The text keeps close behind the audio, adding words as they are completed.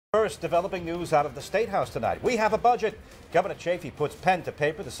First, developing news out of the State House tonight. We have a budget. Governor Chafee puts pen to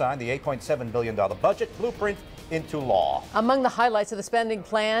paper to sign the $8.7 billion budget blueprint into law. Among the highlights of the spending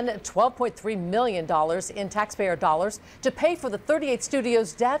plan, $12.3 million in taxpayer dollars to pay for the 38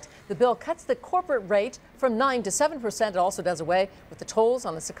 studios debt. The bill cuts the corporate rate from 9% to 7%. It also does away with the tolls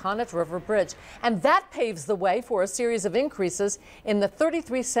on the Sakonnet River Bridge. And that paves the way for a series of increases in the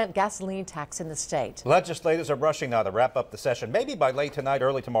 33-cent gasoline tax in the state. Legislators are rushing now to wrap up the session, maybe by late tonight,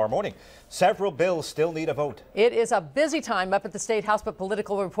 early tomorrow morning. Several bills still need a vote. It is a busy time up at the State House, but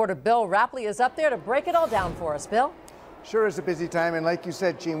political reporter Bill Rapley is up there to break it all down for us. Bill? Sure is a busy time, and like you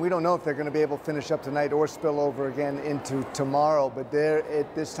said, Gene, we don't know if they're going to be able to finish up tonight or spill over again into tomorrow, but there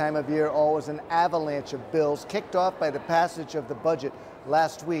at this time of year always an avalanche of bills, kicked off by the passage of the budget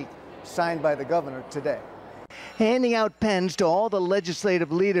last week, signed by the governor today. Handing out pens to all the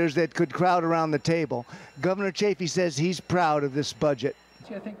legislative leaders that could crowd around the table, Governor Chafee says he's proud of this budget.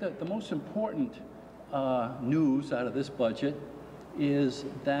 See, I think that the most important news out of this budget is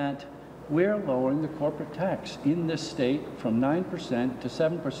that we're lowering the corporate tax in this state from 9% to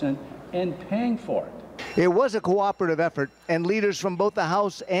 7% and paying for it. It was a cooperative effort, and leaders from both the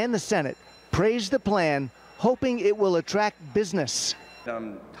House and the Senate praised the plan, hoping it will attract business.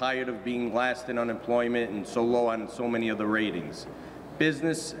 I'm tired of being last in unemployment and so low on so many of the ratings.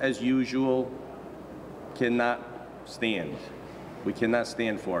 Business as usual cannot stand. We cannot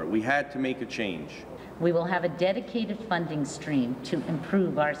stand for it. We had to make a change. We will have a dedicated funding stream to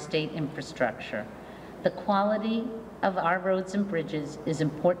improve our state infrastructure. The quality of our roads and bridges is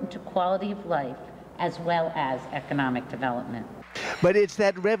important to quality of life as well as economic development. But it's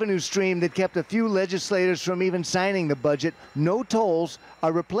that revenue stream that kept a few legislators from even signing the budget. No tolls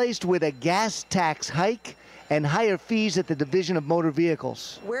are replaced with a gas tax hike and higher fees at the Division of Motor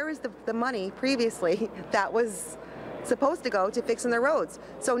Vehicles. Where is the money previously that was supposed to go to fixing the roads?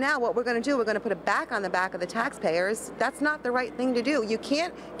 So now what we're going to do, we're going to put it back on the back of the taxpayers. That's not the right thing to do. You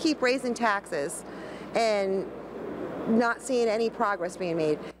can't keep raising taxes and not seeing any progress being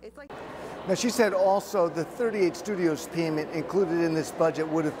made. It's like... Now, she said also the 38 studios payment included in this budget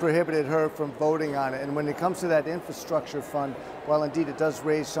would have prohibited her from voting on it. And when it comes to that infrastructure fund, while indeed it does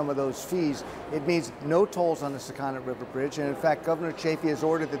raise some of those fees, it means no tolls on the Sakonnet River Bridge. And in fact, Governor Chafee has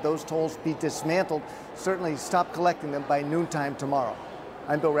ordered that those tolls be dismantled, certainly stop collecting them by noontime tomorrow.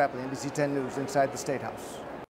 I'm Bill Rapley, NBC 10 News, inside the State House.